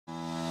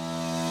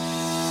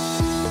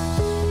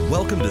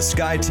Welcome to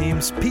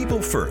SkyeTeam's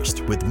People First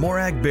with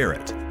Morag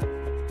Barrett.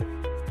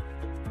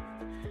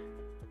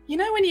 You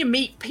know when you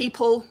meet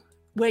people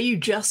where you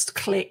just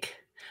click,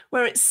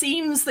 where it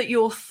seems that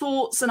your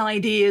thoughts and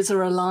ideas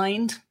are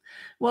aligned?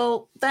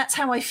 Well, that's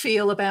how I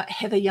feel about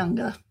Heather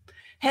Younger.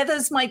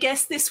 Heather's my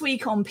guest this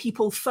week on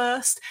People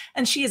First,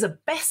 and she is a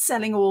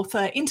best-selling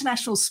author,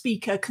 international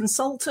speaker,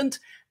 consultant,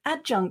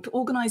 adjunct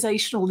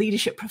organizational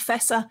leadership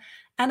professor,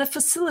 and a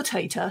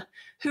facilitator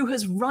who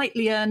has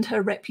rightly earned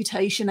her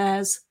reputation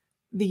as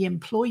the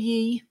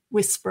employee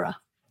whisperer.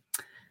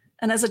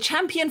 And as a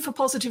champion for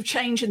positive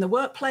change in the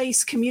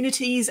workplace,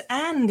 communities,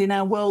 and in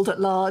our world at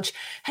large,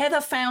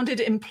 Heather founded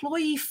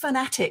Employee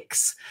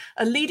Fanatics,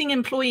 a leading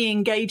employee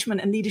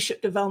engagement and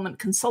leadership development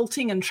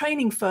consulting and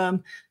training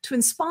firm to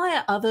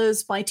inspire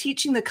others by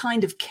teaching the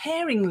kind of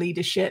caring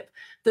leadership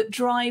that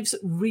drives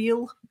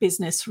real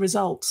business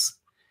results.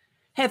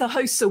 Heather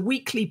hosts a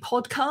weekly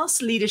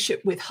podcast,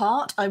 Leadership with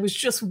Heart. I was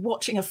just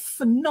watching a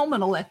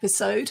phenomenal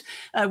episode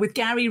with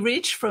Gary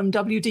Ridge from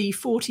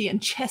WD-40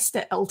 and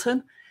Chester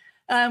Elton,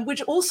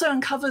 which also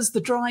uncovers the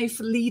drive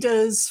for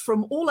leaders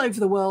from all over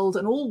the world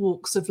and all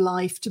walks of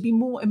life to be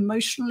more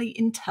emotionally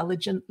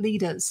intelligent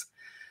leaders.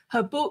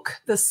 Her book,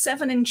 The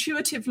 7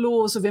 Intuitive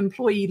Laws of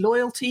Employee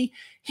Loyalty,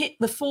 hit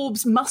the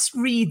Forbes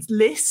must-read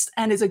list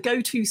and is a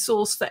go-to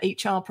source for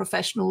HR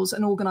professionals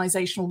and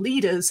organizational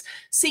leaders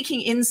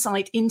seeking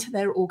insight into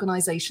their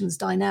organization's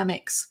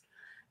dynamics.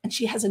 And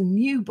she has a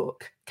new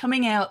book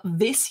coming out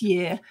this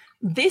year,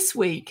 this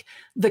week,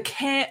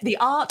 The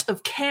Art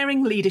of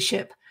Caring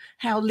Leadership,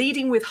 How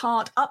Leading with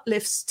Heart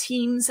Uplifts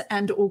Teams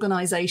and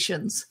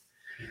Organizations.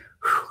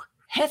 Whew.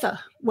 Heather,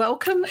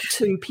 welcome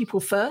to People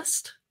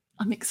First.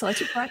 I'm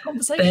excited for our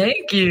conversation.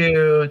 Thank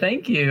you.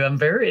 Thank you. I'm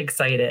very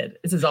excited.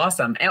 This is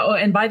awesome. Oh,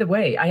 and by the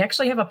way, I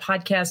actually have a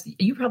podcast.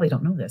 You probably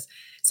don't know this.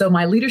 So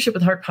my Leadership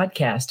with Heart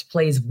podcast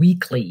plays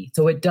weekly.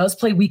 So it does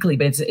play weekly,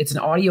 but it's an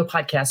audio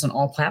podcast on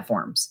all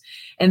platforms.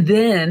 And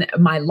then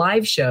my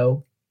live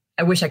show,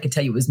 I wish I could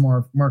tell you it was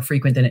more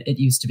frequent than it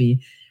used to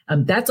be.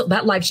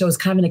 That live show is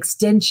kind of an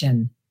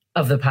extension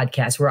of the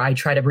podcast where I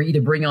try to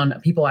either bring on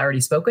people I already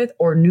spoke with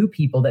or new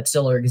people that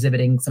still are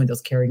exhibiting some of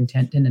those caring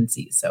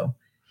tendencies. So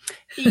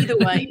either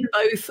way,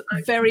 both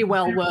very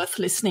well worth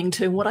listening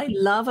to. What I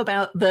love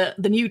about the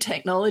new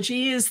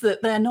technology is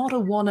that they're not a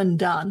one and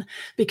done,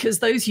 because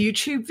those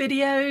YouTube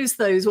videos,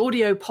 those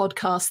audio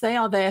podcasts, they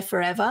are there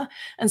forever.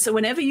 And so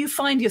whenever you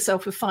find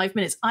yourself with 5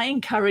 minutes, I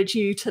encourage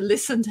you to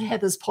listen to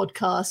Heather's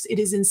podcast. It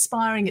is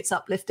inspiring, it's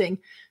uplifting.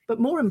 But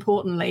more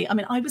importantly,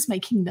 I was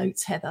making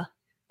notes, Heather.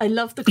 I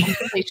love the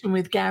conversation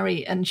with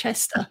Gary and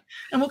Chester,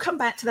 and we'll come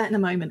back to that in a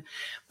moment.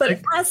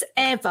 But as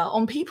ever,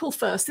 on People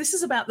First, this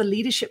is about the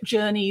leadership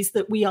journeys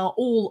that we are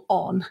all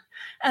on,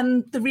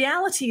 and the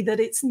reality that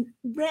it's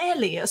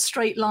rarely a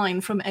straight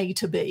line from A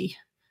to B.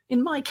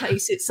 In my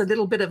case, it's a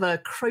little bit of a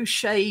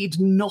crocheted,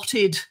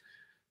 knotted,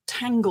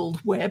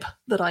 tangled web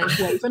that I've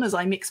woven as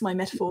I mix my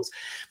metaphors.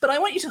 But I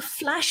want you to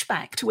flash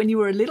back to when you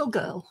were a little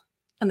girl,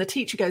 and the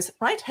teacher goes,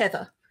 "Right,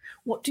 Heather,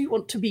 what do you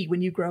want to be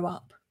when you grow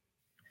up?"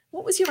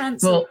 What was your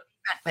answer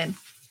back then?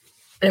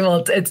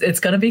 Well,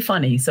 it's going to be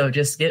funny, so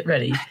just get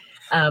ready.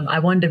 I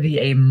wanted to be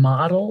a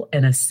model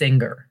and a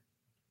singer.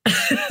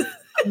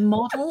 A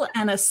model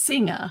and a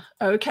singer,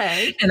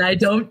 okay. And I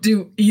don't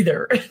do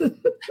either.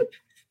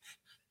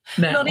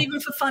 No. Not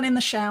even for fun in the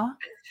shower?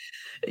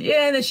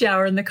 Yeah, in the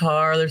shower, in the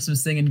car, there's some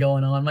singing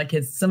going on. My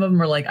kids, some of them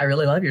are like, "I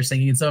really love your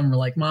singing," and some of them are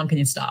like, "Mom, can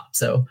you stop?"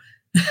 So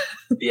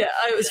yeah,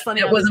 it was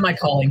funny. It wasn't my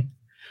calling.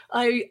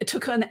 I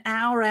took an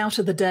hour out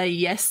of the day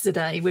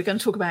yesterday. We're going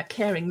to talk about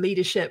caring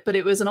leadership, but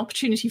it was an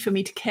opportunity for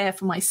me to care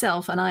for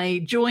myself. And I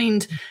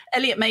joined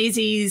Elliot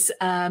Maisie's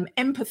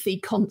empathy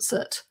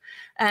concert.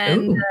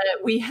 And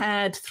we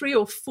had 3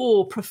 or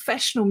 4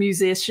 professional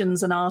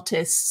musicians and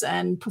artists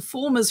and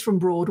performers from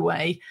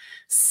Broadway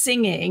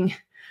singing.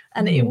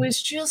 And it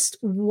was just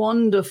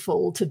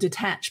wonderful to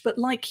detach. But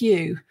like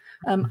you,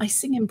 I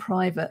sing in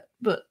private,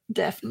 but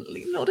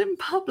definitely not in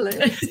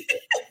public.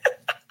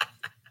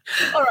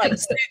 All right,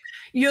 so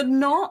you're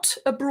not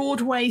a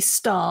Broadway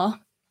star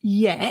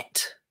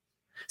yet.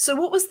 So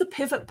what was the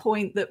pivot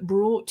point that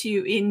brought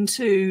you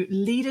into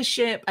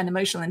leadership and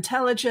emotional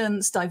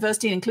intelligence,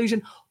 diversity and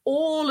inclusion,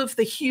 all of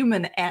the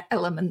human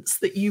elements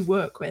that you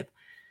work with?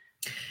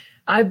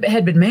 I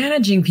had been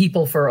managing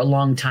people for a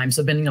long time.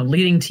 So I've been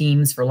leading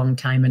teams for a long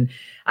time. And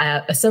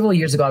several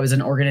years ago, I was in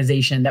an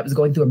organization that was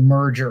going through a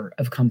merger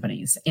of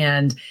companies.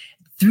 And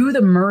through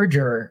the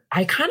merger,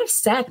 I kind of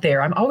sat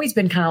there. I've always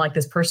been kind of like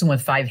this person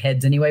with 5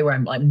 heads anyway, where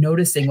I'm like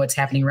noticing what's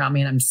happening around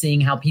me and I'm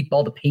seeing how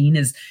all the pain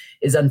is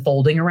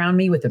unfolding around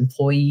me with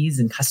employees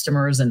and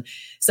customers. And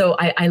so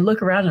I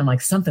look around and I'm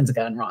like, something's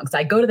gone wrong. So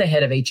I go to the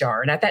head of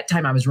HR. And at that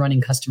time I was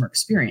running customer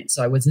experience.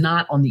 So I was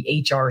not on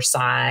the HR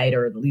side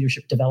or the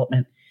leadership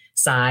development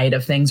side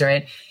of things,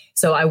 right?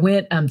 So I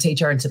went to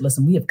HR and said,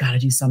 "Listen, we have got to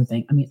do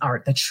something.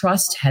 The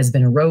trust has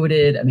been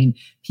eroded.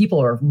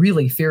 People are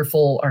really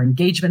fearful. Our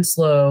engagement's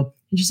slow."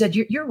 And she said,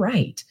 you're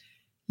right.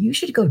 You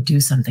should go do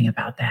something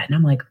about that. And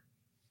I'm like,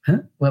 huh?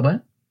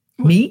 What?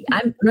 Me,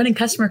 I'm running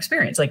customer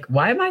experience. Like,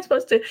 why am I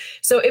supposed to?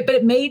 But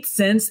it made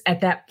sense at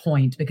that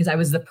point because I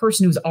was the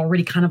person who was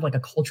already kind of like a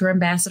culture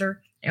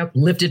ambassador. I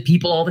uplifted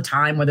people all the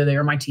time, whether they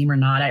were my team or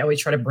not. I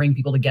always try to bring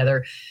people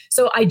together.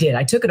 So I did.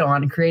 I took it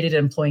on and created an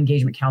employee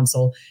engagement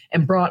council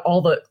and brought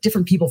all the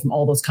different people from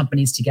all those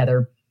companies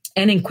together.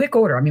 And in quick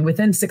order, I mean,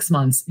 within 6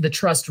 months, the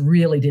trust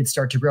really did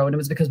start to grow. And it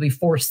was because we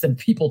forced the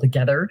people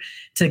together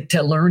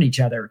to learn each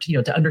other,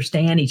 to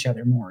understand each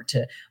other more,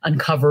 to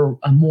uncover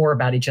more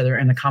about each other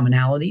and the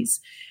commonalities.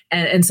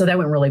 And so that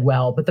went really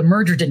well. But the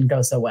merger didn't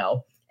go so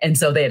well. And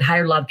so they had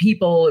hired a lot of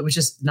people. It was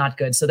just not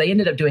good. So they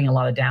ended up doing a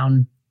lot of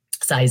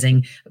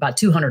downsizing, about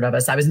 200 of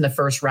us. I was in the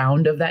first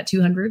round of that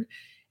 200.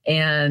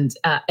 And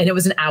it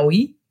was an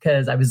owie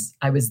because I was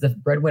the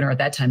breadwinner at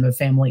that time of a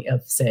family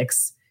of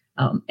 6.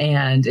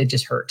 And it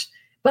just hurt.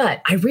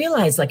 But I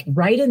realized, like,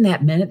 right in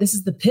that minute, this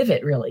is the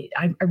pivot, really.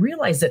 I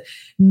realized that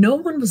no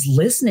one was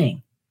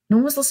listening. No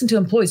one was listening to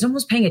employees. No one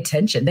was paying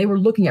attention. They were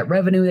looking at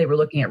revenue. They were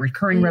looking at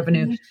recurring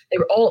revenue. They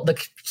were all the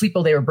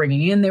people they were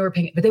bringing in.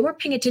 But they weren't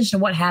paying attention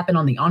to what happened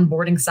on the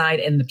onboarding side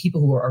and the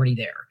people who were already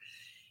there.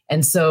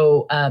 And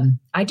so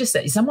I just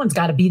said, someone's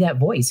got to be that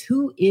voice.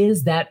 Who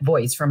is that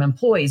voice from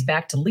employees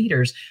back to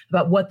leaders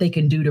about what they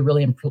can do to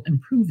really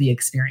improve the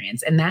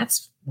experience? And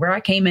that's where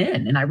I came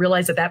in. And I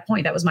realized at that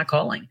point, that was my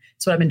calling.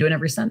 That's what I've been doing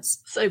ever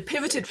since. So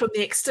pivoted from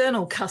the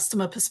external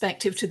customer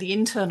perspective to the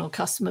internal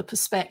customer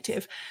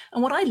perspective.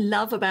 And what I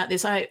love about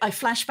this, I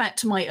flash back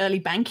to my early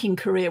banking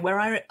career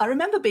where I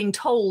remember being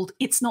told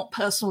it's not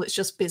personal, it's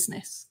just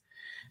business.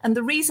 And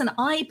the reason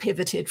I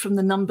pivoted from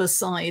the numbers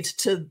side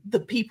to the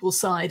people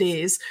side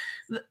is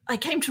that I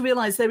came to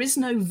realize there is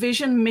no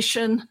vision,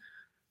 mission,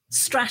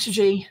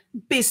 strategy,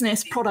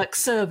 business, product,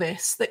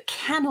 service that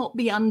cannot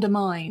be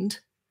undermined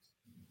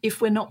if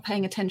we're not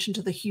paying attention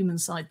to the human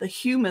side, the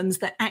humans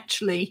that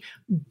actually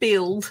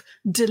build,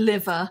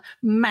 deliver,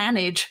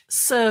 manage,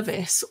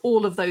 service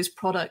all of those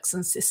products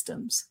and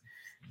systems.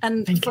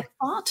 And for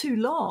far too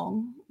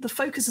long, the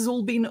focus has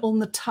all been on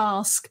the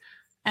task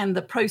and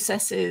the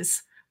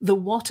processes, the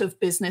what of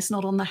business,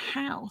 not on the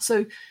how.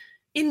 So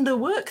in the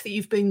work that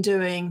you've been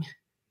doing,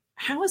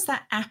 how is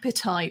that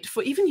appetite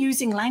for even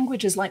using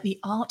languages like the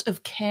art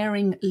of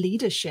caring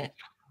leadership?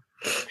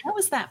 How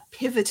has that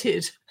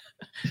pivoted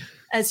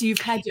as you've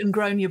had and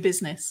grown your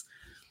business?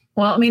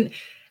 Well, I mean,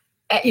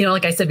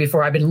 like I said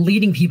before, I've been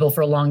leading people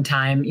for a long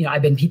time.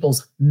 I've been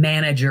people's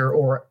manager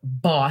or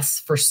boss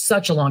for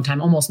such a long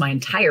time, almost my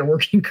entire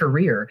working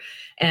career.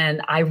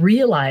 And I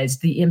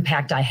realized the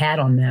impact I had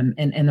on them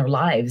and their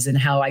lives and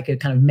how I could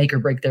kind of make or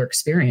break their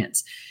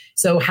experience.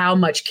 So how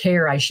much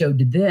care I showed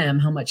to them,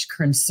 how much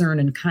concern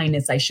and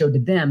kindness I showed to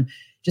them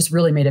just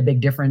really made a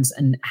big difference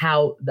in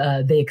how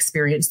they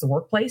experienced the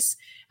workplace,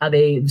 how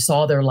they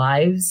saw their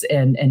lives,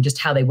 and just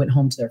how they went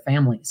home to their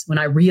families. When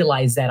I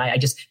realized that,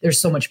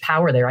 there's so much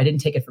power there. I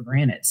didn't take it for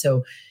granted.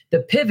 So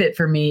the pivot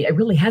for me, it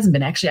really hasn't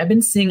been. Actually, I've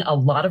been seeing a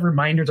lot of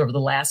reminders over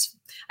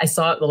I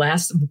saw it the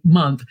last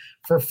month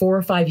for 4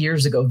 or 5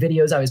 years ago,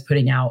 videos I was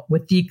putting out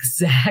with the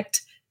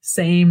exact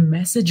same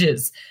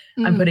messages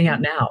I'm putting out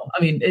now.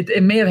 I mean,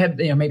 it may have had,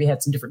 maybe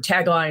had some different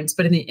taglines,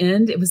 but in the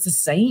end, it was the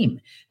same.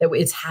 That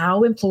it's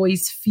how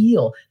employees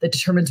feel that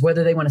determines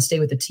whether they want to stay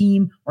with the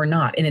team or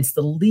not. And it's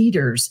the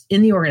leaders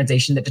in the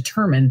organization that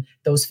determine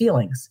those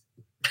feelings.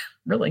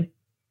 Really.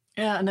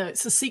 Yeah, no,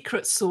 it's a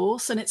secret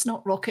sauce and it's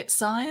not rocket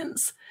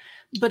science,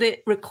 but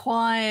it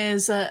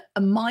requires a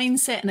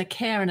mindset and a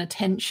care and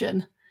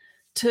attention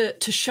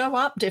to show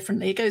up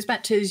differently. It goes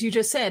back to, as you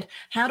just said,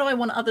 how do I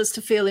want others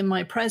to feel in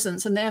my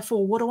presence? And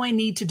therefore, what do I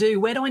need to do?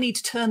 Where do I need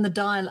to turn the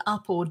dial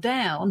up or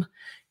down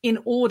in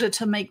order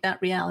to make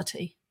that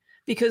reality?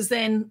 Because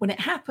then when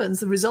it happens,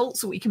 the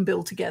results that we can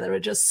build together are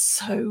just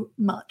so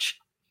much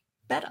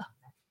better.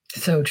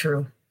 So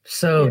true.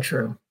 So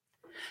true.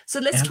 So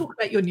let's talk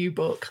about your new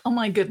book. Oh,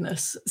 my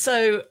goodness.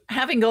 So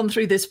having gone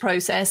through this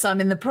process, I'm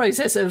in the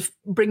process of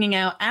bringing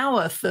out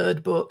our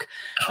third book.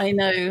 I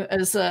know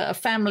as a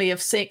family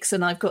of 6,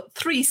 and I've got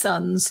 3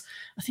 sons,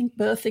 I think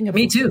birthing a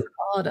book is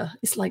harder.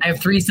 It's like I have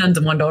 3 sons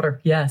and 1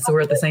 daughter. Yeah. So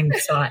we're at the same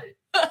spot.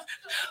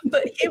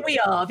 But here we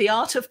are, The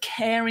Art of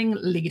Caring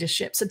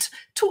Leadership. So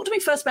talk to me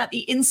first about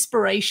the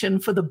inspiration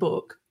for the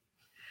book.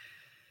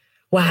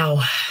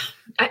 Wow.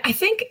 I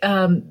think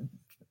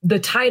the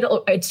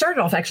title, it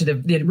started off actually,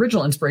 the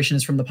original inspiration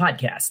is from the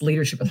podcast,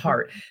 Leadership with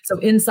Heart. So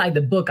inside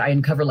the book, I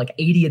uncovered like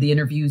 80 of the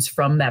interviews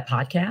from that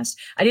podcast.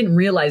 I didn't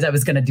realize I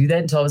was going to do that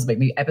until I was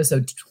maybe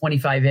episode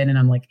 25 in. And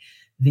I'm like,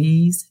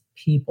 these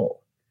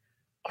people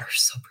are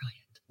so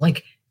brilliant.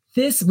 Like,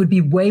 this would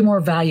be way more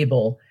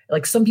valuable.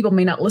 Like, some people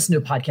may not listen to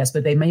a podcast,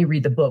 but they may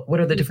read the book.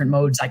 What are the different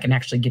modes I can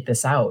actually get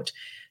this out?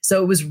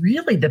 So it was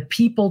really the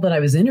people that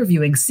I was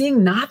interviewing,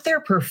 seeing not their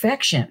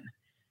perfection,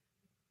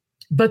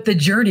 but the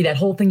journey, that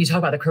whole thing you talk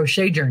about, the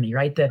crochet journey,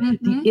 right? The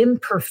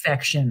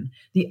imperfection,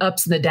 the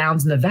ups and the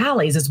downs and the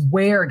valleys is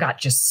where it got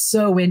just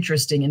so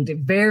interesting and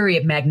very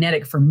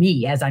magnetic for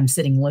me as I'm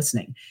sitting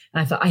listening.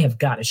 And I thought, I have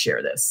got to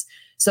share this.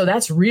 So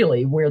that's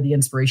really where the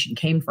inspiration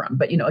came from.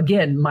 But,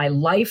 again, my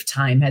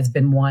lifetime has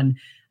been one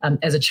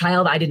As a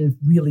child, I didn't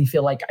really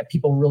feel like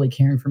people were really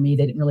caring for me.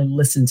 They didn't really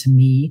listen to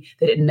me.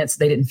 They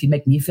didn't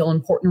make me feel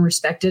important and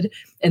respected.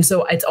 And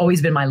so it's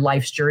always been my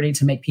life's journey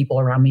to make people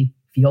around me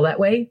feel that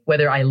way,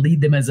 whether I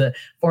lead them as a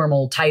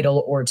formal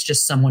title or it's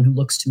just someone who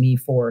looks to me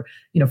for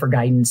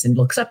guidance and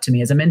looks up to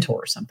me as a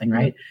mentor or something,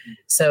 right? Mm-hmm.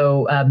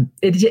 So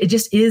it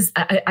just is,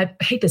 I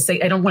hate to say,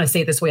 I don't want to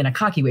say it this way in a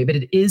cocky way, but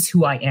it is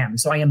who I am.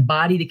 So I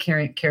embody the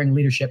caring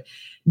leadership,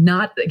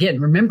 not,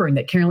 again, remembering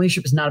that caring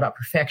leadership is not about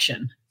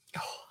perfection.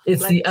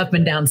 It's the up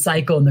and down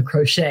cycle and the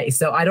crochet.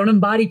 So I don't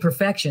embody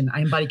perfection. I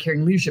embody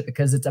caring leadership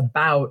because it's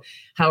about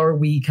how are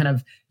we kind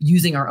of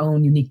using our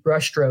own unique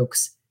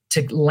brushstrokes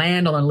to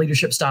land on a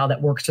leadership style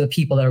that works for the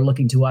people that are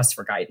looking to us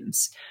for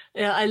guidance.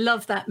 Yeah, I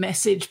love that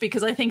message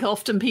because I think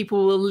often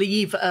people will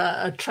leave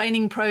a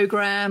training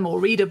program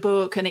or read a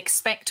book and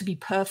expect to be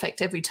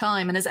perfect every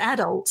time. And as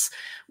adults,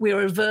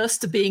 we're averse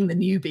to being the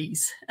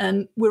newbies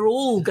and we're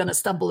all going to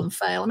stumble and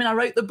fail. I mean, I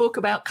wrote the book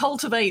about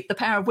Cultivate the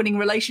Power of Winning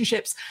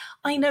Relationships.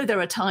 I know there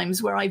are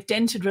times where I've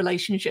dented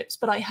relationships,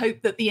 but I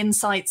hope that the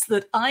insights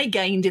that I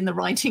gained in the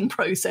writing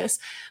process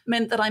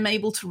meant that I'm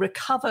able to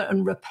recover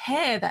and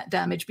repair that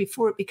damage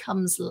before it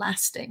becomes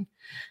lasting.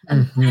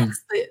 And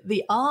that's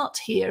the art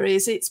here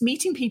is it's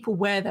meeting people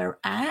where they're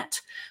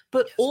at,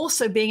 but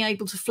also being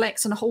able to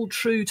flex and hold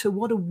true to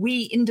what do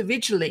we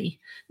individually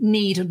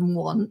need and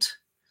want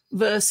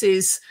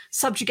versus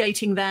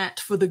subjugating that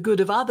for the good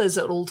of others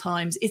at all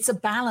times. It's a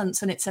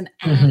balance and it's an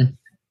and.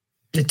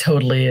 It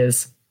totally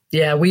is.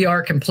 Yeah, we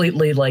are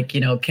completely like,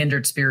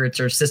 kindred spirits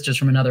or sisters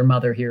from another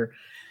mother here.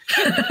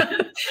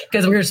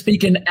 Because we're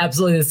speaking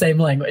absolutely the same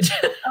language.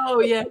 Oh,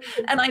 yeah.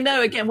 And I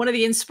know, again, one of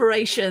the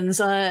inspirations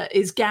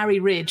is Gary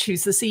Ridge,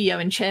 who's the CEO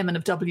and chairman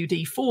of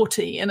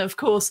WD-40. And of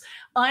course,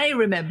 I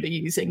remember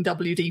using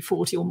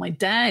WD-40 or my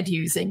dad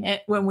using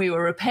it when we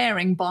were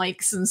repairing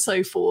bikes and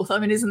so forth. I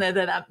mean, isn't there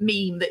that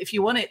meme that if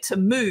you want it to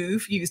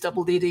move, use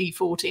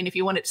WD-40. And if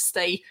you want it to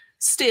stay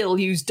still,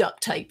 use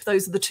duct tape.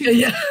 Those are the two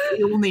things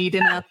we all need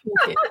in our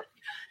pocket.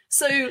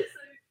 So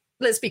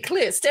let's be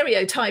clear,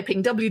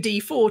 stereotyping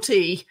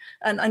WD-40,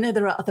 and I know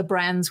there are other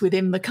brands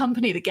within the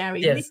company that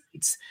Gary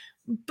leads,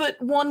 but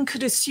one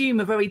could assume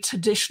a very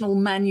traditional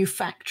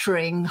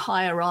manufacturing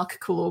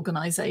hierarchical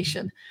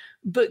organization.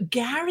 But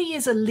Gary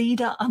is a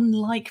leader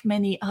unlike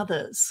many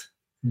others.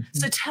 Mm-hmm.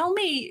 So tell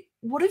me,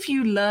 what have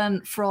you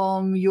learned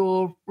from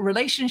your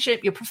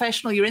relationship, your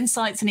professional, your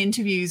insights and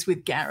interviews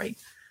with Gary?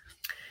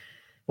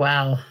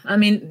 Wow. I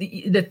mean,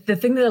 the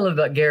thing that I love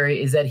about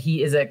Gary is that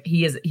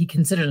he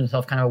considers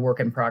himself kind of a work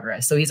in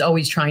progress. So he's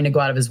always trying to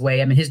go out of his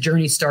way. I mean, his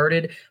journey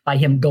started by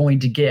him going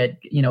to get,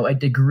 a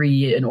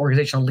degree in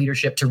organizational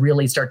leadership to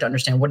really start to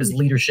understand what is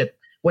leadership,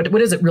 what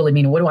does it really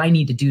mean? What do I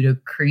need to do to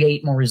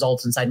create more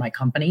results inside my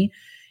company?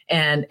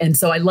 And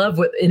so I love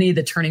what any of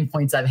the turning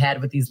points I've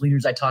had with these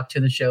leaders I talked to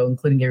in the show,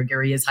 including Gary.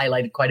 Gary is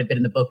highlighted quite a bit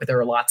in the book, but there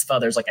are lots of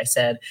others, like I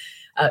said,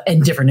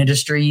 in different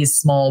industries,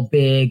 small,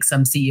 big,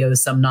 some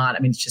CEOs, some not. I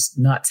mean, it's just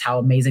nuts how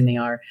amazing they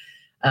are.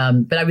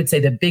 But I would say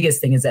the biggest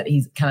thing is that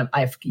he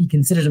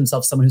considers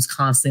himself someone who's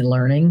constantly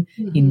learning.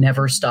 Mm-hmm. He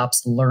never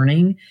stops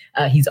learning.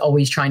 He's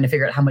always trying to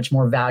figure out how much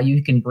more value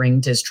he can bring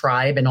to his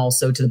tribe and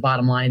also to the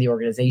bottom line of the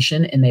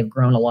organization. And they've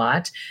grown a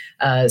lot.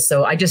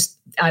 So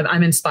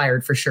I'm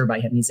inspired for sure by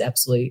him. He's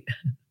absolutely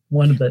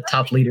one of the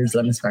top leaders that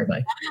I'm inspired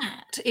by.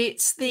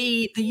 It's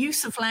the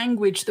use of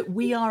language that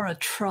we are a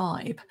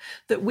tribe,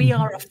 that we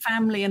are a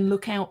family and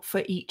look out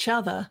for each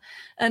other.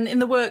 And in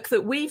the work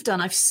that we've done,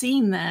 I've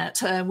seen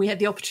that. We had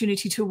the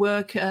opportunity to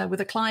work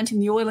with a client in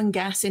the oil and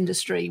gas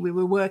industry. We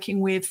were working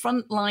with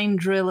frontline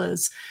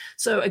drillers.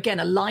 So again,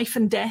 a life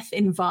and death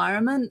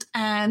environment.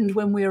 And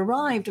when we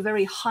arrived, a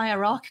very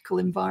hierarchical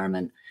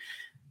environment.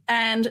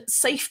 And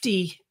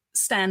safety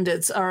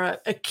standards are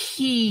a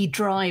key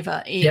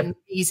driver in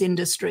these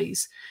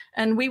industries.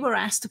 And we were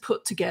asked to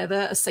put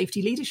together a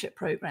safety leadership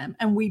program,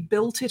 and we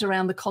built it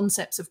around the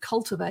concepts of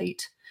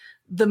Cultivate.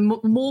 The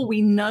more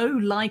we know,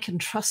 like, and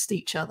trust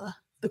each other,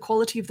 the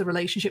quality of the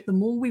relationship, the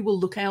more we will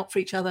look out for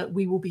each other,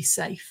 we will be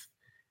safe.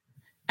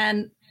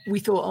 And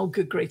we thought, oh,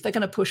 good grief, they're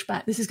going to push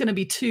back. This is going to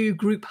be too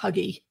group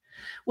huggy.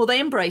 Well,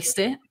 they embraced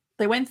it.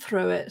 They went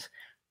through it.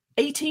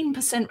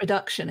 18%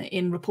 reduction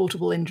in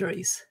reportable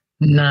injuries.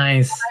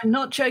 Nice. I'm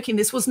not joking.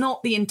 This was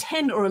not the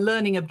intent or a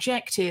learning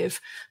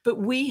objective, but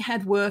we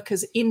had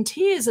workers in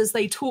tears as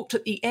they talked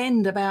at the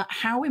end about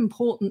how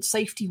important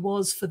safety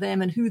was for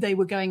them and who they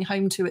were going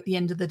home to at the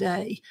end of the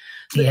day.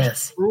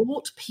 That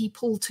brought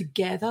people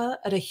together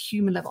at a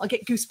human level. I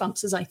get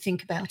goosebumps as I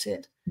think about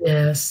it.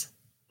 Yes.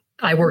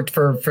 I worked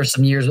for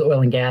some years with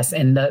oil and gas,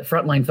 and the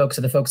frontline folks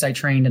are the folks I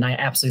trained, and I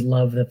absolutely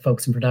love the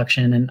folks in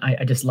production, and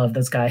I just love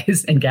those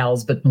guys and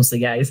gals, but mostly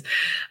guys.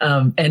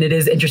 And it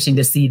is interesting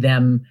to see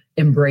them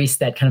embrace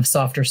that kind of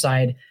softer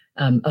side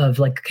of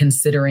like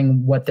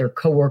considering what their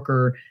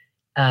coworker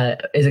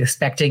is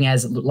expecting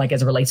as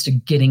it relates to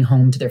getting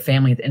home to their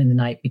family at the end of the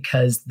night,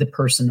 because the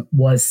person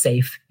was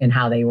safe in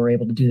how they were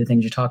able to do the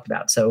things you talked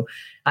about. So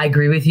I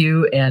agree with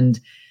you. And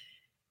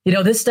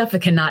This stuff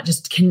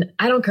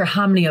I don't care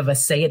how many of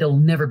us say it, it'll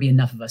never be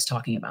enough of us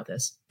talking about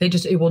this.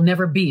 It will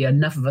never be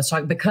enough of us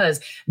talking because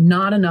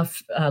not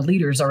enough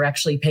leaders are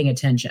actually paying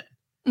attention.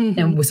 Mm-hmm.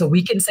 And so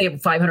we can say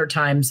it 500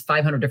 times,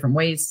 500 different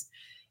ways,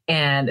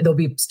 and there'll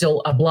be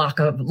still a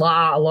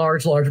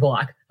large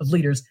block of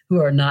leaders who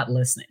are not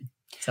listening.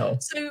 So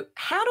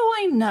how do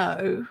I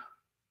know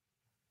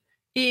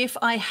if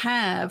I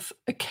have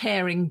a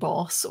caring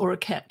boss or a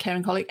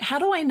caring colleague? How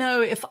do I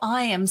know if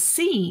I am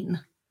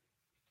seen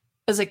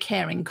as a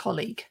caring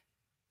colleague?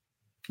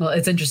 Well,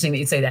 it's interesting that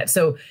you say that.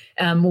 So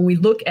when we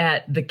look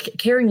at the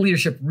caring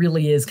leadership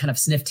really is kind of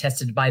sniff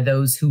tested by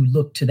those who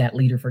look to that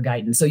leader for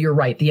guidance. So you're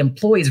right. The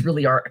employees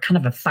really are kind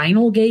of a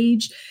final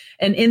gauge.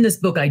 And in this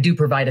book, I do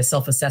provide a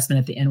self-assessment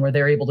at the end where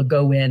they're able to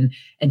go in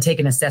and take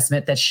an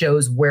assessment that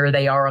shows where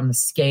they are on the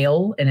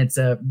scale. And it's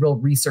a real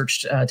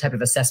researched type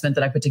of assessment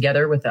that I put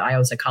together with the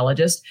IO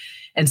psychologist.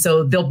 And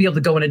so they'll be able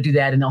to go in and do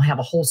that, and they'll have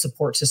a whole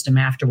support system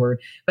afterward.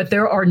 But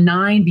there are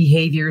 9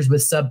 behaviors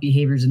with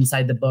sub-behaviors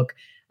inside the book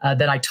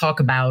that I talk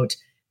about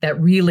that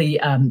really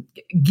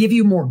give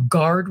you more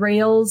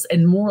guardrails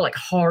and more like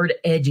hard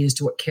edges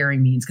to what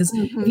caring means. Because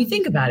if you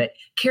think about it,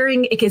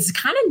 caring is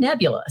kind of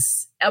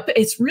nebulous.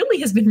 It's really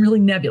has been really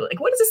nebulous. Like,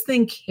 what is this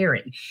thing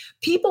caring?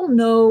 People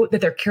know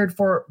that they're cared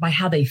for by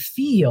how they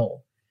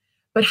feel,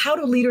 but how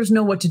do leaders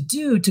know what to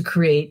do to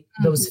create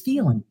those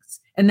feelings?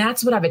 And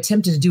that's what I've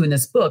attempted to do in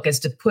this book, is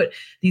to put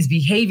these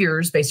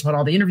behaviors based upon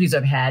all the interviews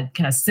I've had,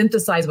 kind of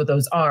synthesize what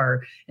those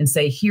are and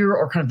say, here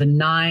are kind of the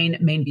 9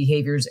 main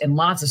behaviors and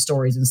lots of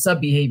stories and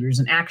sub behaviors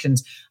and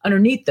actions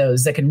underneath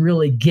those that can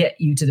really get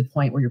you to the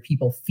point where your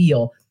people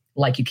feel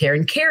like you care.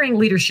 And caring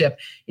leadership,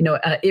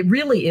 it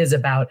really is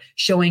about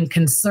showing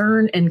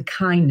concern and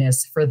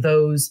kindness for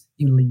those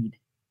you lead.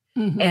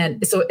 Mm-hmm.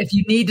 And so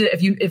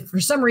if for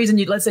some reason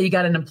let's say you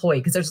got an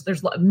employee, because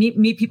there's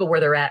meet people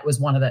where they're at is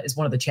one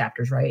of the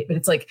chapters, right? But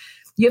it's like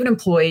you have an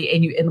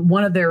employee and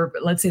one of their,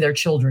 let's say their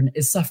children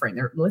is suffering.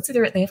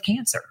 They have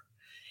cancer.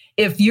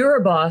 If you're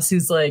a boss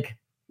who's like,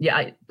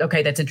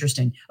 okay, that's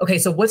interesting. Okay,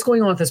 so what's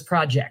going on with this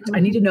project? I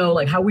need to know,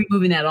 like, how are we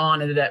moving that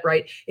on and that,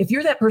 right? If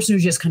you're that person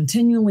who's just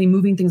continually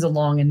moving things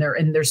along and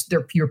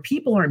your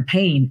people are in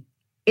pain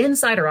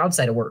inside or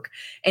outside of work,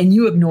 and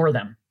you ignore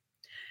them,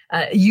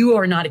 you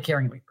are not a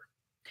caring leader.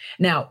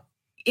 Now,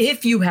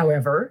 if you,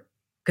 however,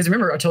 because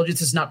remember, I told you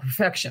this is not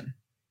perfection.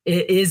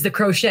 It is the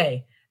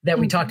crochet that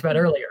we talked about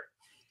earlier.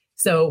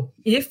 So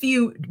if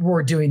you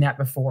were doing that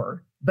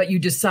before, but you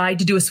decide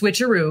to do a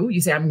switcheroo, you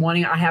say,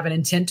 I have an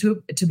intent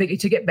to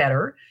get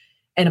better,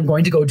 and I'm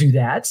going to go do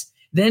that.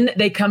 Then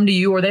they come to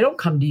you or they don't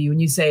come to you,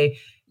 and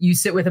you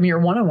sit with them, you're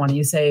one-on-one, and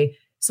you say,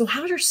 so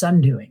how's your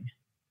son doing?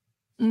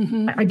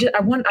 Mm-hmm.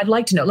 I'd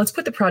like to know. Let's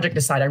put the project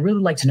aside. I'd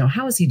really like to know,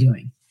 how is he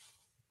doing?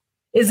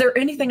 Is there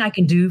anything I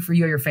can do for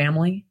you or your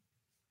family?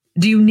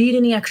 Do you need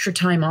any extra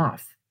time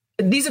off?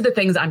 These are the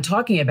things I'm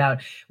talking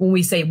about when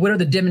we say, what are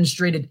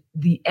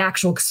the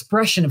actual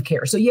expression of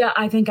care? So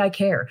I think I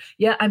care.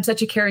 Yeah, I'm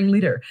such a caring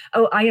leader.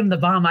 Oh, I am the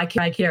bomb. I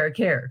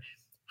care.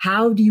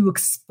 How do you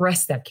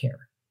express that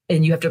care?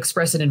 And you have to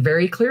express it in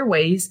very clear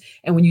ways.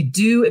 And when you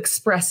do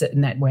express it in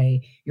that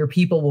way, your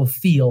people will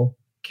feel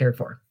cared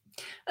for.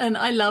 And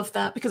I love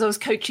that, because I was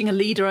coaching a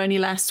leader only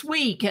last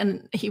week,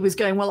 and he was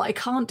going, well, I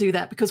can't do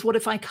that because what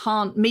if I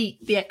can't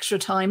meet the extra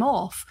time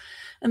off?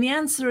 And the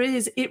answer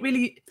is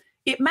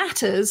it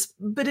matters,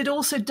 but it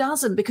also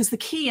doesn't, because the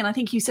key, and I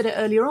think you said it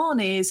earlier on,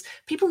 is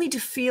people need to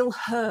feel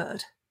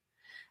heard.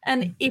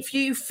 And if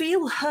you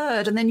feel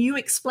heard and then you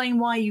explain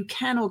why you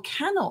can or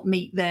cannot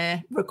meet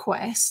their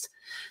request,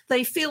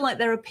 they feel like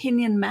their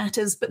opinion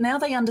matters, but now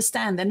they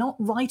understand they're not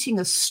writing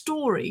a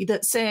story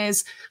that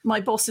says, my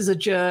boss is a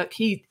jerk,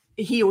 he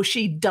or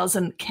she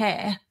doesn't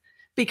care,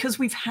 because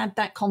we've had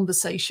that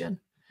conversation.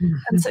 Mm-hmm.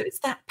 And so it's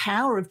that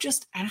power of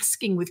just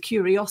asking with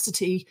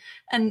curiosity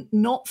and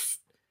no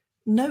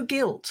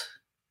guilt.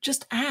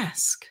 Just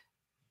ask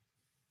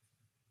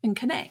and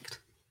connect.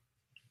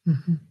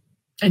 Mm-hmm.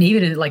 And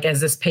even as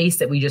this pace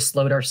that we just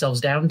slowed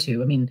ourselves down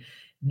to, I mean,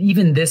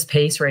 even this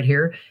pace right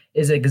here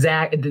is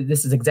exactly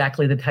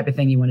the type of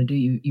thing you want to do.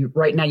 You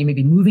right now, you may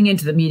be moving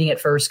into the meeting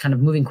at first, kind of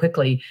moving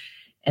quickly,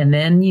 and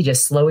then you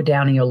just slow it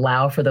down and you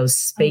allow for those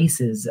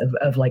spaces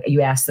of like,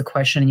 you ask the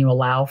question and you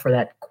allow for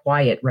that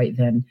quiet right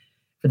then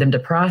for them to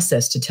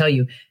process, to tell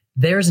you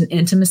there's an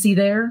intimacy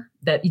there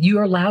that you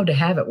are allowed to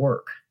have at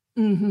work.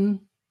 Mm-hmm.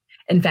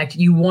 In fact,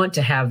 you want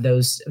to have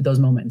those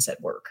moments at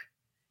work.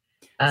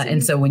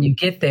 And so when you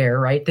get there,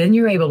 right, then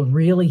you're able to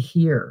really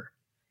hear.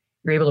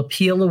 You're able to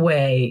peel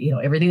away,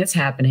 everything that's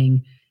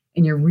happening,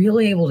 and you're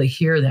really able to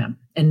hear them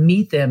and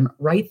meet them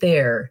right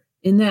there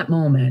in that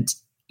moment,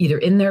 either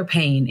in their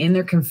pain, in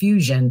their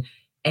confusion,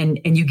 and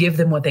you give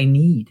them what they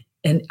need.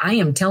 And I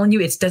am telling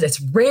you,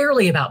 it's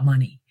rarely about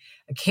money.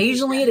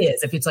 Occasionally it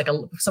is. If it's like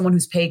someone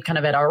who's paid kind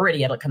of at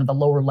kind of the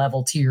lower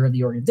level tier of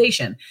the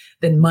organization,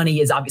 then money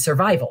is obvious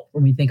survival.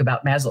 When we think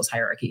about Maslow's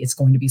hierarchy, it's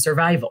going to be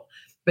survival.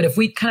 But if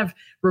we kind of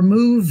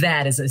remove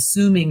that as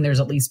assuming there's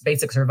at least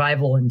basic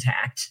survival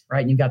intact,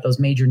 right? And you've got those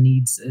major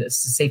needs,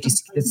 safety,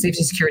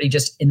 security,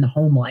 just in the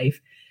home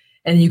life,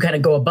 And you kind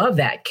of go above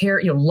that.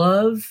 Care,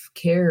 love,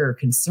 care,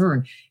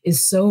 concern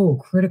is so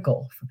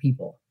critical for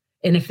people.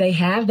 And if they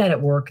have that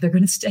at work, they're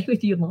going to stay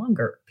with you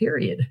longer,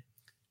 period.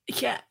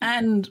 Yeah,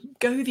 and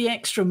go the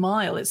extra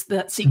mile. It's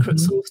that secret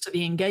sauce to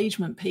the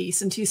engagement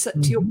piece. And to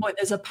your point,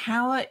 there's a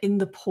power in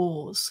the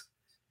pause.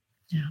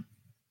 Yeah.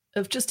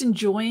 Of just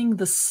enjoying,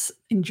 but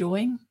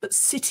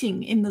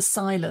sitting in the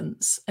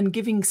silence and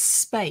giving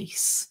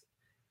space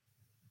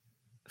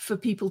for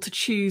people to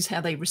choose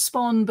how they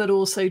respond, but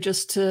also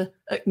just to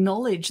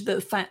acknowledge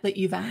the fact that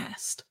you've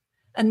asked.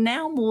 And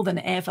now more than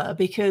ever,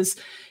 because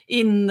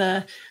in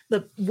the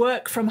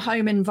work from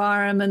home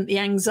environment, the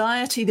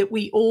anxiety that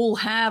we all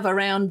have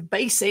around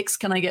basics,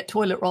 can I get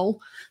toilet roll,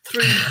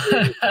 through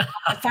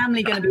my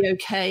family going to be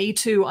okay,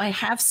 to I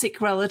have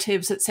sick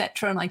relatives,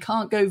 etc., and I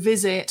can't go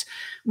visit.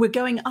 We're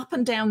going up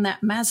and down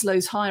that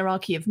Maslow's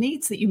hierarchy of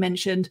needs that you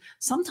mentioned,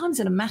 sometimes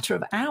in a matter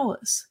of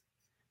hours.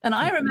 And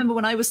I remember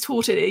when I was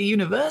taught it at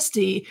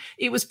university,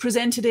 it was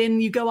presented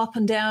in you go up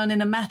and down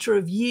in a matter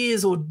of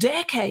years or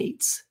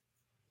decades.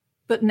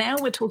 But now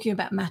we're talking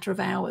about matter of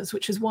hours,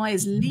 which is why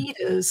as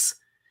leaders,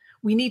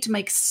 we need to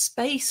make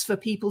space for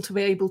people to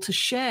be able to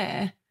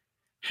share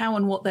how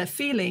and what they're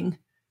feeling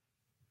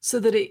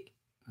so that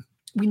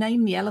we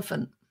name the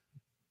elephant.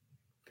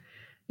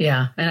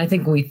 Yeah. And I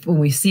think when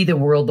we see the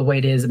world the way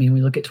it is, I mean,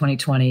 we look at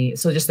 2020,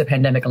 so just the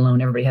pandemic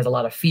alone, everybody has a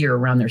lot of fear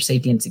around their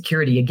safety and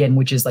security, again,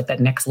 which is like that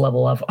next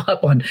level of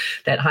up on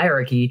that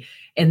hierarchy.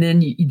 And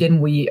then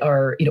we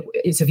are,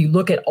 so if you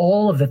look at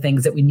all of the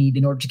things that we need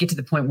in order to get to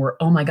the point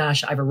where, oh my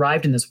gosh, I've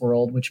arrived in this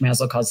world, which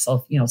Maslow calls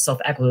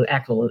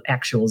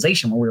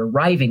self-actualization, where we're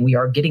arriving, we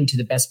are getting to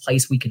the best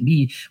place we can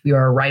be. We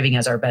are arriving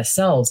as our best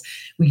selves.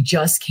 We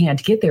just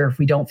can't get there if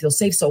we don't feel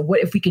safe. So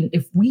what if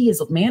we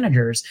as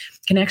managers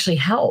can actually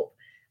help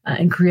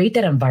and create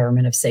that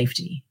environment of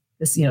safety,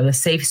 the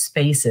safe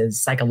spaces,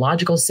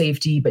 psychological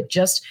safety, but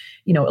just,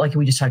 like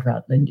we just talked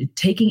about,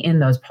 taking in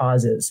those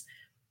pauses,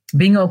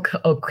 being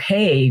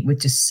okay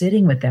with just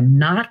sitting with them,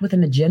 not with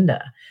an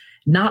agenda,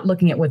 not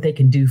looking at what they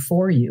can do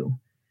for you,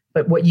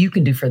 but what you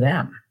can do for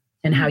them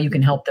and how you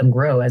can help them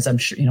grow. As I'm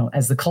sure,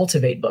 as the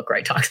Cultivate book,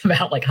 right, talks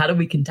about, like, how do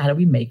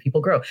we make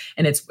people grow?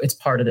 And it's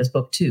part of this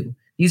book too.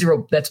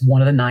 That's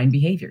one of the 9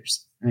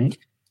 behaviors, right?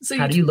 So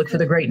how do you look for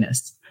the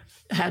greatness?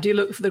 How do you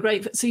look for the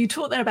great? So you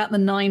talked there about the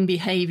 9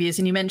 behaviors,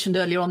 and you mentioned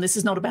earlier on, this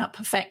is not about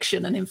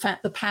perfection. And in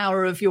fact, the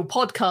power of your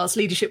podcast,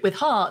 Leadership with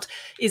Heart,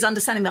 is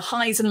understanding the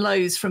highs and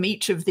lows from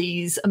each of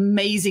these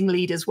amazing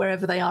leaders,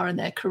 wherever they are in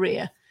their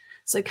career.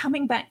 So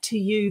coming back to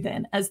you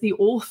then, as the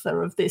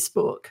author of this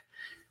book,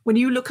 when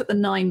you look at the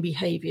 9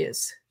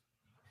 behaviors,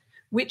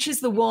 which is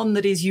the one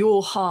that is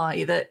your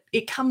high, that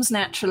it comes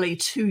naturally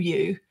to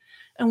you?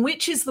 And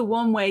which is the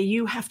one where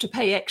you have to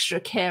pay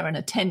extra care and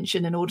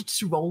attention in order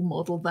to role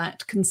model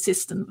that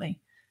consistently?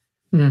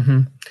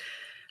 Mm-hmm.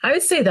 I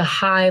would say the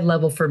high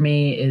level for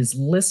me is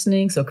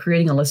listening. So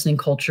creating a listening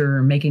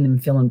culture, making them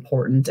feel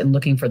important, and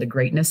looking for the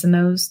greatness in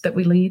those that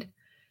we lead.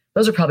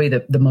 Those are probably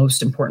the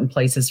most important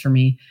places for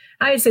me.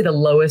 I would say the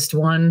lowest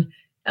one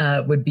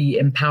would be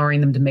empowering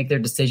them to make their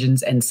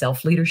decisions and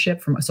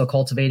self-leadership, so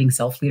cultivating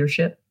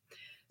self-leadership.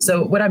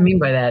 So what I mean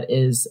by that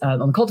is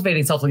on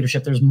cultivating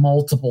self-leadership, there's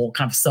multiple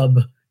kind of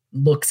sub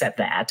looks at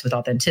that with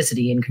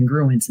authenticity and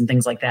congruence and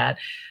things like that.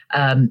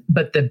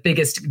 But the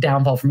biggest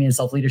downfall for me in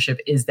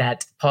self-leadership is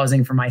that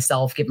pausing for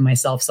myself, giving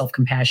myself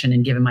self-compassion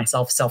and giving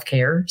myself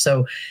self-care.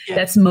 So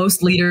that's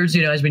most leaders,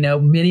 as we know,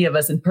 many of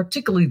us, and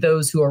particularly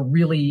those who are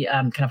really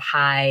kind of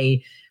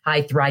high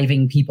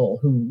thriving people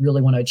who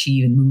really want to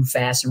achieve and move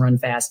fast and run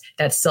fast.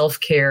 That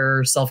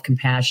self-care,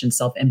 self-compassion,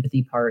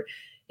 self-empathy part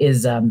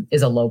is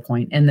a low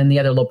point. And then the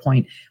other low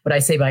point, what I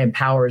say by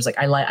empower is, like,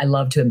 I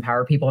love to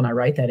empower people, and I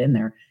write that in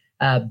there.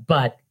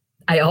 But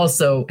I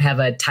also have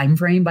a time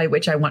frame by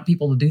which I want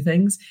people to do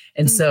things.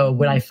 And so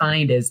what I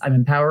find is I'm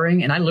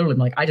empowering, and I literally am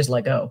like, I just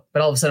let go.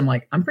 But all of a sudden I'm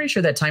like, I'm pretty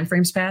sure that time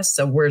frame's passed.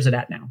 So where's it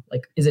at now?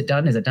 Like, is it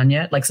done? Is it done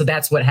yet? Like, so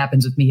that's what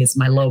happens with me. It's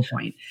my low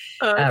point,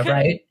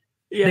 right?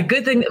 Yeah. The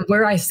good thing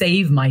where I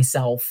save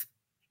myself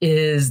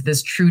is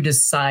this true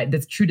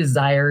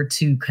desire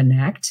to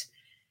connect,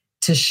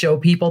 to show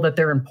people that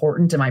they're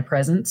important in my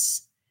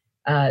presence,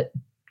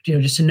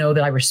 just to know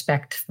that I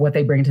respect what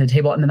they bring to the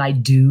table, and then I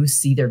do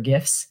see their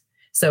gifts.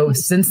 So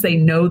since they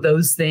know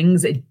those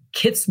things, it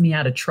gets me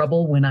out of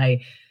trouble when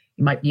I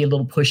might be a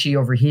little pushy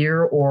over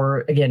here,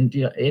 or again,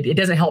 it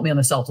doesn't help me on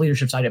the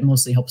self-leadership side. It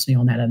mostly helps me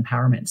on that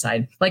empowerment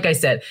side. Like I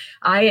said,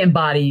 I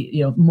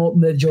embody,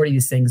 majority of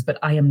these things, but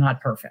I am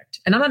not perfect.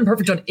 And I'm not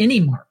imperfect on any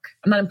mark.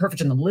 I'm not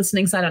imperfect on the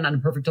listening side. I'm not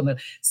imperfect on the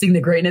seeing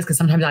the greatness, because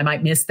sometimes I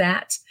might miss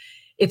that.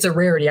 It's a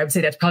rarity. I would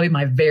say that's probably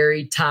my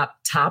very top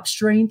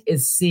strength,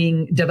 is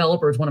seeing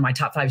developer is one of my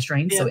top 5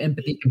 strengths. Yeah. So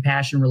empathy,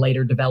 compassion,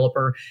 relator,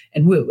 developer,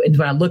 and woo. And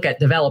when I look at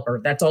developer,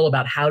 that's all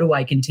about how do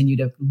I continue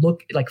to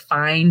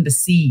find the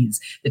seeds,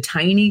 the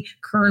tiny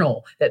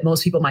kernel that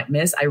most people might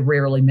miss. I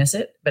rarely miss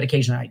it, but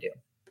occasionally I do.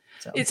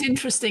 So. It's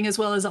interesting, as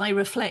well as I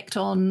reflect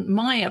on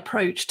my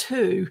approach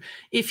too.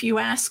 If you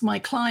ask my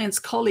clients'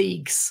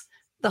 colleagues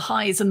the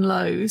highs and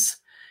lows,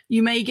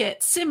 you may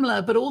get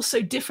similar, but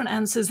also different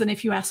answers than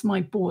if you ask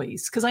my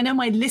boys. Because I know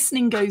my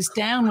listening goes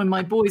down when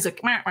my boys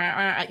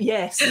are,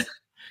 yes,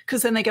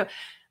 because then they go.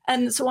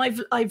 And so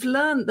I've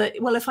learned that,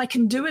 well, if I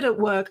can do it at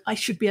work, I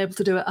should be able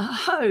to do it at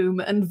home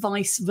and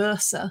vice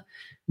versa.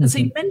 And so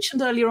you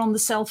mentioned earlier on the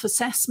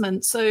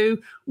self-assessment. So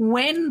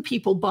when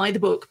people buy the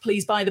book,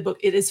 please buy the book.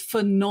 It is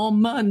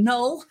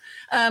phenomenal.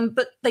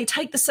 But they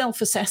take the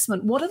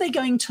self-assessment. What are they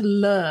going to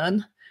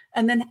learn?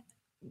 And then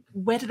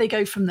where do they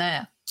go from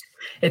there?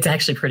 It's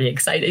actually pretty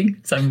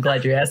exciting. So I'm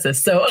glad you asked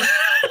this. So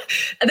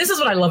and this is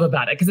what I love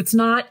about it, because it's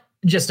not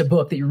just a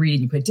book that you read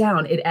and you put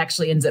down. It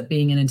actually ends up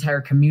being an entire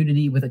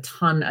community with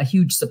a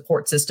huge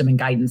support system and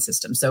guidance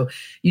system. So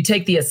you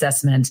take the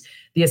assessment.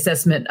 The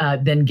assessment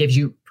then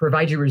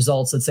provides you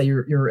results. Let's say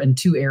you're in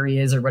 2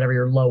 areas or whatever,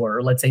 you're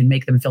lower. Let's say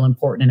make them feel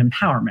important and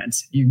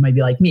empowerment. You might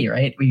be like me,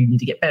 right? Where you need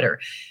to get better.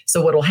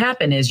 So what will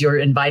happen is you're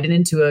invited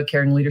into a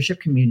caring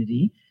leadership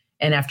community.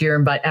 And after you're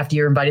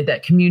invited to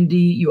that community,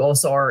 you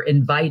also are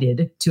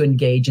invited to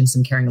engage in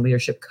some caring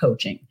leadership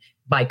coaching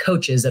by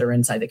coaches that are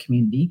inside the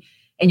community.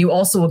 And you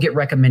also will get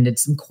recommended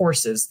some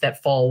courses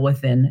that fall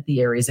within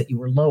the areas that you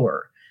were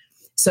lower.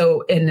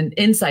 So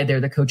inside there,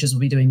 the coaches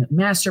will be doing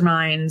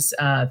masterminds,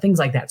 things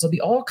like that. So it'll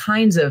be all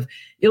kinds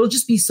it'll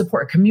just be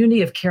support, a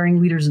community of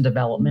caring leaders in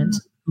development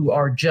who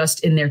are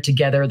just in there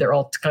together. They're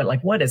all kind of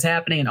like, what is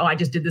happening? And, I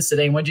just did this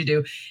today. And what'd you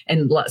do?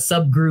 And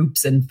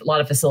subgroups and a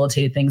lot of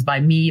facilitated things by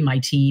me, my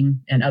team,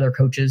 and other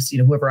coaches,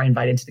 whoever I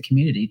invite into the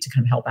community to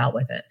kind of help out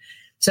with it.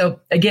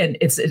 So again,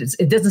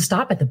 it doesn't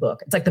stop at the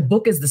book. It's like the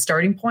book is the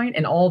starting point,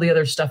 and all the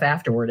other stuff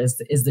afterward is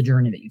the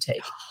journey that you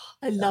take.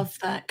 I love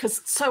that,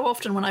 because so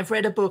often when I've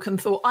read a book and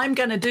thought, I'm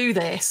going to do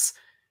this,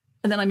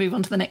 and then I move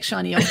on to the next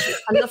shiny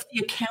object. I love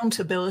the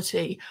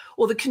accountability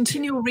or the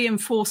continual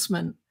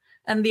reinforcement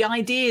and the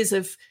ideas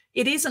of,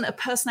 it isn't a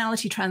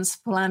personality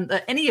transplant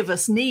that any of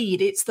us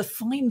need. It's the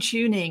fine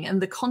tuning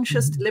and the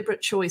conscious,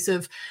 deliberate choice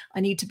of, I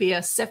need to be a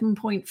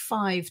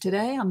 7.5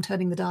 today. I'm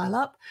turning the dial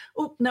up.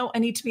 Oh, no, I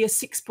need to be a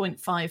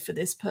 6.5 for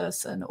this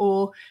person.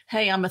 Or,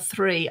 hey, I'm a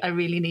 3. I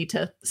really need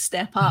to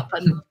step up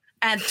and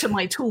add to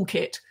my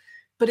toolkit.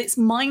 But it's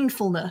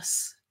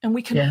mindfulness, and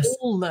we can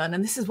all learn.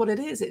 And this is what it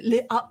is.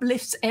 It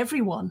uplifts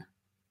everyone.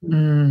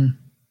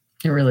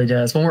 It really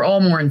does. When we're all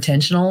more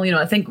intentional,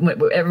 I think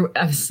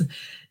I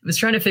was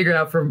trying to figure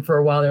out for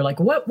a while, they're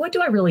like, what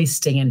do I really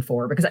stand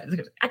for? Because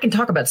I can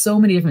talk about so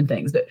many different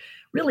things, but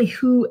really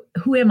who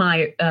am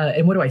I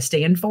and what do I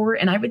stand for?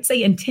 And I would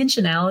say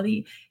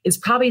intentionality is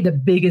probably the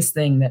biggest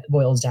thing that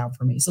boils down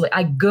for me. So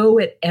I go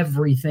at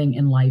everything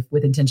in life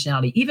with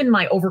intentionality, even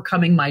my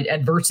overcoming my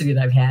adversity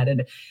that I've had.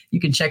 And you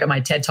can check out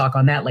my TED Talk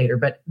on that later.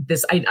 But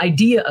this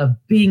idea of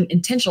being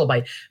intentional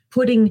by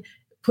putting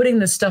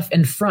the stuff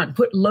in front,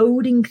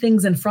 loading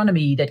things in front of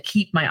me that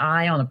keep my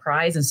eye on the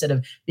prize instead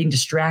of being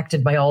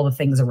distracted by all the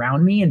things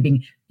around me and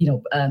being,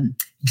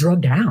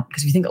 drugged down.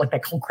 Because if you think like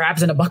that whole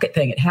crabs in a bucket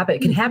thing,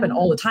 it can happen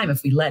all the time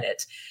if we let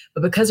it.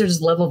 But because there's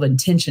this level of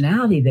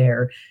intentionality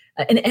there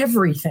in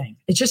everything,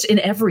 it's just in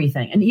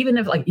everything. And even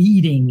if like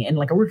eating and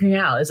like working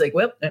out, it's like,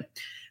 well,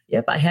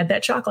 yep, I had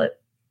that chocolate.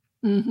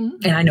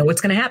 And I know what's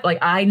going to happen. Like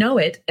I know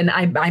it. And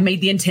I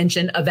made the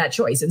intention of that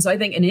choice. And so I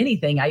think in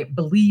anything, I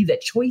believe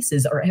that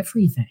choices are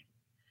everything.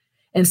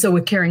 And so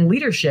with caring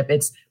leadership,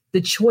 it's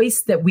the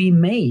choice that we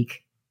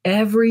make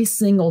every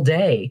single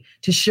day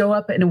to show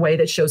up in a way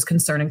that shows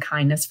concern and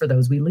kindness for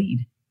those we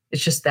lead.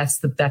 It's just,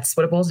 that's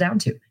what it boils down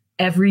to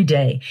every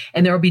day.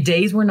 And there will be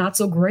days we're not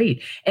so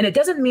great. And it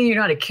doesn't mean you're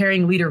not a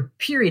caring leader,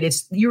 period.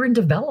 You're in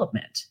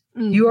development.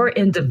 You are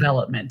in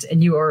development,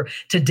 and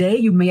today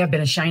you may have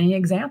been a shining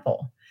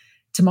example.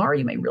 Tomorrow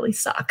you may really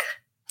suck.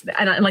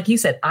 And like you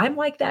said, I'm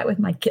like that with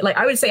my kid. Like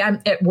I would say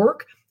I'm at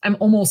work, I'm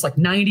almost like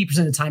 90%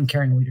 of the time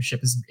caring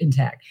leadership is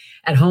intact.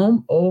 At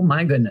home, oh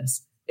my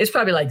goodness. It's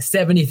probably like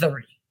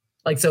 70-30.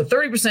 Like, so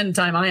 30% of the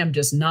time I am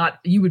just not,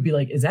 you would be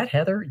like, is that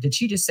Heather? Did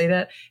she just say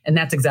that? And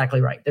that's exactly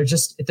right.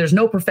 There's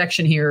no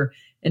perfection here,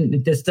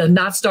 and this does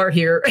not start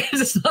here. It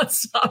does not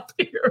stop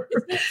here.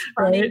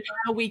 Right?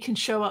 How we can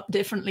show up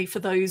differently for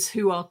those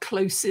who are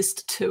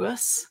closest to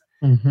us.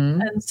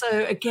 And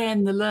so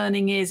again, the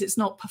learning is it's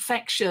not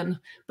perfection,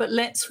 but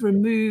let's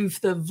remove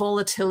the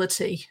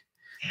volatility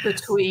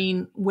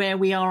between where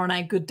we are on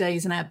our good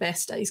days and our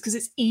best days, because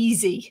it's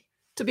easy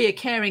to be a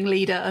caring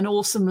leader, an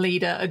awesome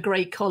leader, a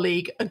great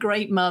colleague, a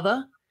great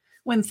mother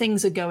when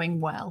things are going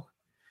well.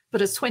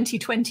 But as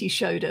 2020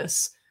 showed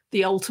us,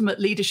 the ultimate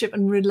leadership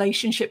and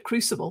relationship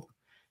crucible.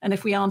 And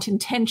if we aren't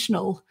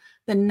intentional,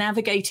 then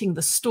navigating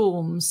the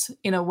storms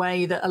in a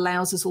way that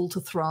allows us all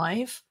to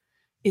thrive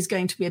is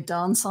going to be a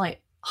darn sight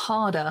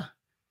harder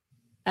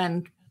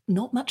and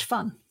not much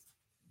fun.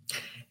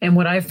 And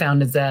what I've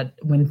found is that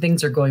when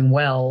things are going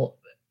well,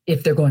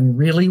 if they're going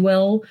really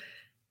well,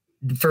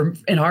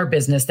 in our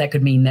business, that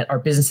could mean that our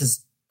business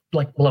is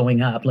like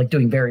blowing up, like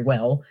doing very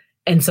well.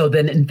 And so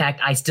then, in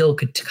fact, I still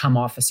could come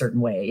off a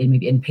certain way, and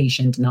maybe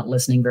impatient, not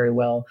listening very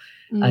well,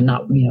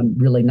 not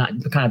really not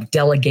kind of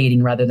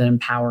delegating rather than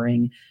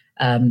empowering.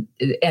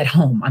 at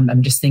home.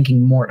 I'm just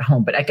thinking more at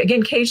home, but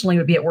again, occasionally it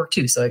would be at work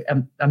too. So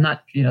I'm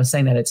not,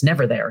 saying that it's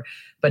never there,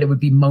 but it would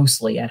be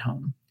mostly at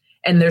home.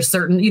 And there's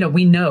certain,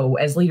 we know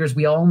as leaders,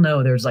 we all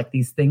know there's like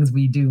these things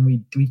we do,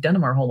 and we've done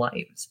them our whole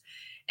lives,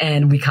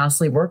 and we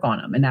constantly work on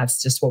them. And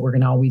that's just what we're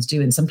going to always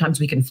do. And sometimes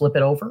we can flip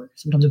it over.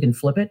 Sometimes we can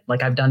flip it.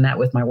 Like I've done that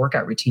with my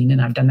workout routine.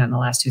 And I've done that in the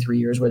last 2-3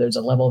 years where there's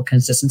a level of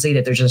consistency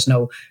that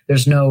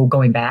there's no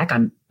going back.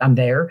 I'm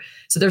there.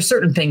 So there's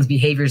certain things,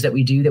 behaviors that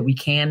we do that we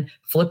can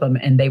flip them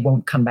and they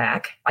won't come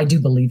back. I do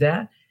believe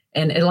that.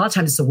 And a lot of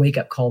times it's a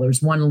wake-up call.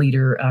 There's one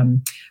leader,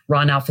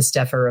 Ron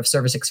Alphasteffer of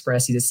Service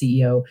Express, he's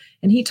the CEO,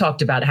 and he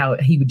talked about how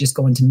he would just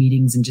go into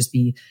meetings and just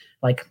be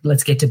like,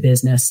 let's get to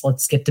business.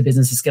 Let's get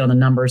on the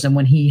numbers. And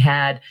when he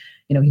had,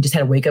 he just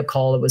had a wake-up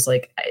call, it was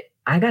like,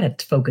 I got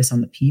to focus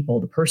on the people,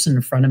 the person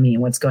in front of me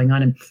and what's going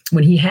on. And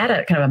when he had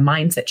a kind of a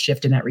mindset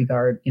shift in that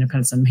regard, kind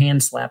of some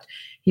hand slapped,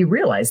 he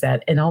realized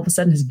that. And all of a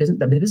sudden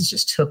the business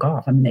just took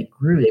off. I mean, they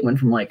grew. They went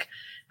from like,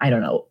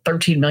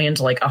 13 million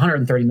to like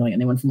 130 million.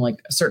 They went from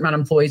like a certain amount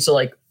of employees to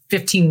like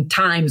 15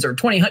 times or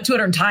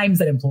 200 times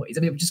that employees.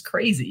 I mean, it was just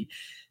crazy.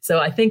 So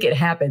I think it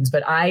happens,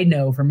 but I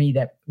know for me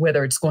that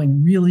whether it's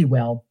going really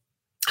well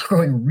or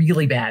going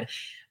really bad,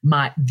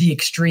 the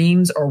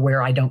extremes are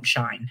where I don't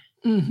shine.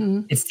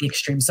 Mm-hmm. It's the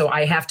extremes. So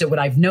what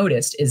I've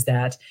noticed is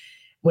that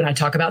when I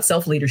talk about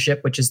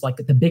self-leadership, which is like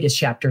the biggest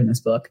chapter in this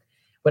book,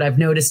 what I've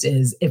noticed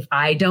is if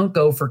I don't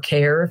go for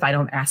care, if I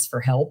don't ask for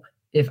help,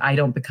 if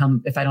I'm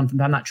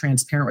not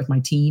transparent with my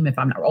team, if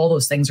I'm not all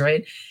those things,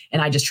 right?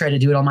 And I just try to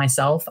do it all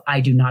myself,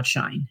 I do not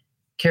shine.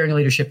 Caring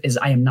leadership is,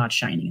 I am not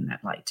shining in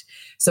that light.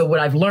 So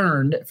what I've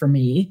learned for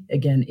me,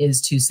 again,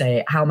 is to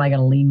say, how am I going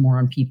to lean more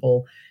on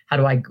people? How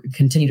do I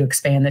continue to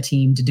expand the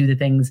team to do the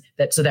things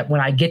so that when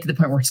I get to the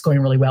point where it's going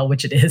really well,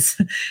 which it is,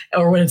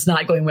 or when it's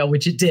not going well,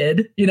 which it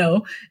did,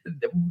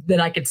 then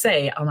I could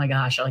say, oh my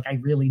gosh, like I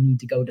really need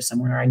to go to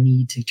someone, or I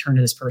need to turn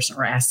to this person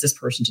or ask this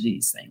person to do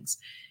these things.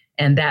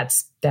 And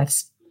that's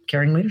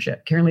caring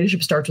leadership. Caring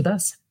leadership starts with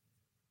us.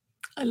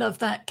 I love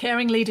that.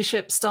 Caring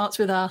leadership starts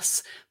with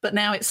us, but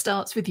now it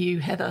starts with you,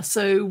 Heather.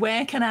 So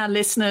where can our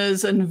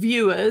listeners and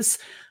viewers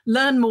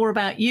learn more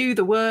about you,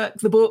 the work,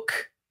 the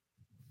book,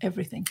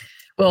 everything?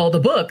 Well, the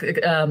book,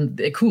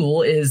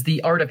 cool, is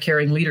The Art of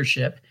Caring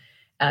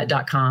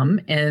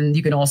Leadership.com. And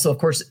you can also, of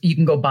course, you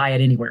can go buy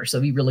it anywhere. So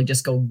you really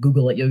just go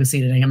Google it. You'll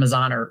see it on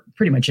Amazon or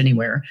pretty much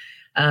anywhere.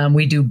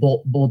 We'll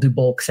do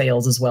bulk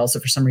sales as well. So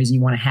for some reason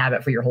you want to have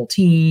it for your whole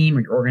team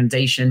or your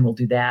organization, we'll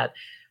do that.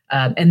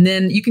 And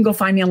then you can go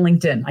find me on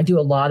LinkedIn. I do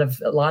a lot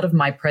of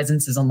my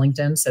presence is on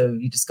LinkedIn. So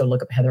you just go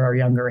look up Heather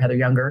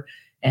Younger,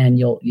 and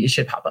you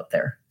should pop up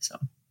there. So.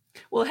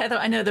 Well, Heather,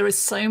 I know there is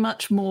so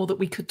much more that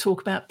we could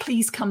talk about.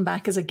 Please come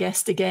back as a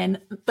guest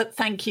again. But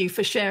thank you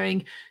for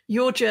sharing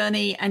your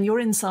journey and your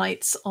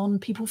insights on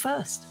People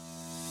First.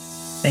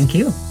 Thank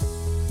you.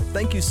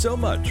 Thank you so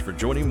much for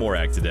joining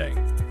Morag today.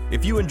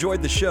 If you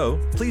enjoyed the show,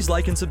 please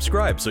like and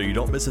subscribe so you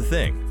don't miss a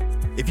thing.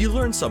 If you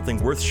learned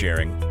something worth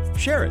sharing,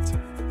 share it.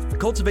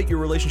 Cultivate your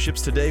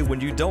relationships today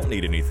when you don't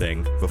need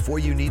anything before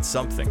you need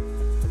something.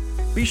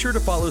 Be sure to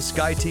follow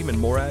SkyeTeam and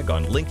Morag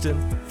on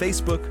LinkedIn,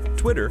 Facebook,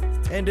 Twitter,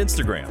 and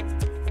Instagram.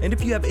 And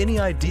if you have any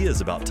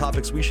ideas about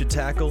topics we should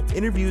tackle,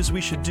 interviews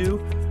we should do,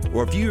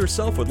 or if you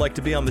yourself would like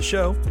to be on the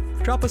show,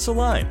 drop us a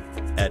line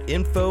at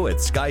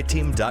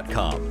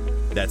info@skyeteam.com.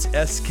 That's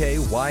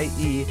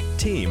SKYE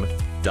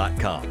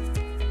team.com.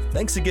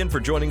 Thanks again for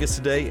joining us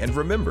today, and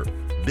remember,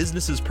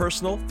 business is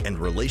personal and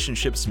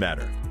relationships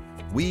matter.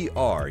 We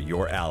are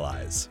your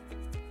allies.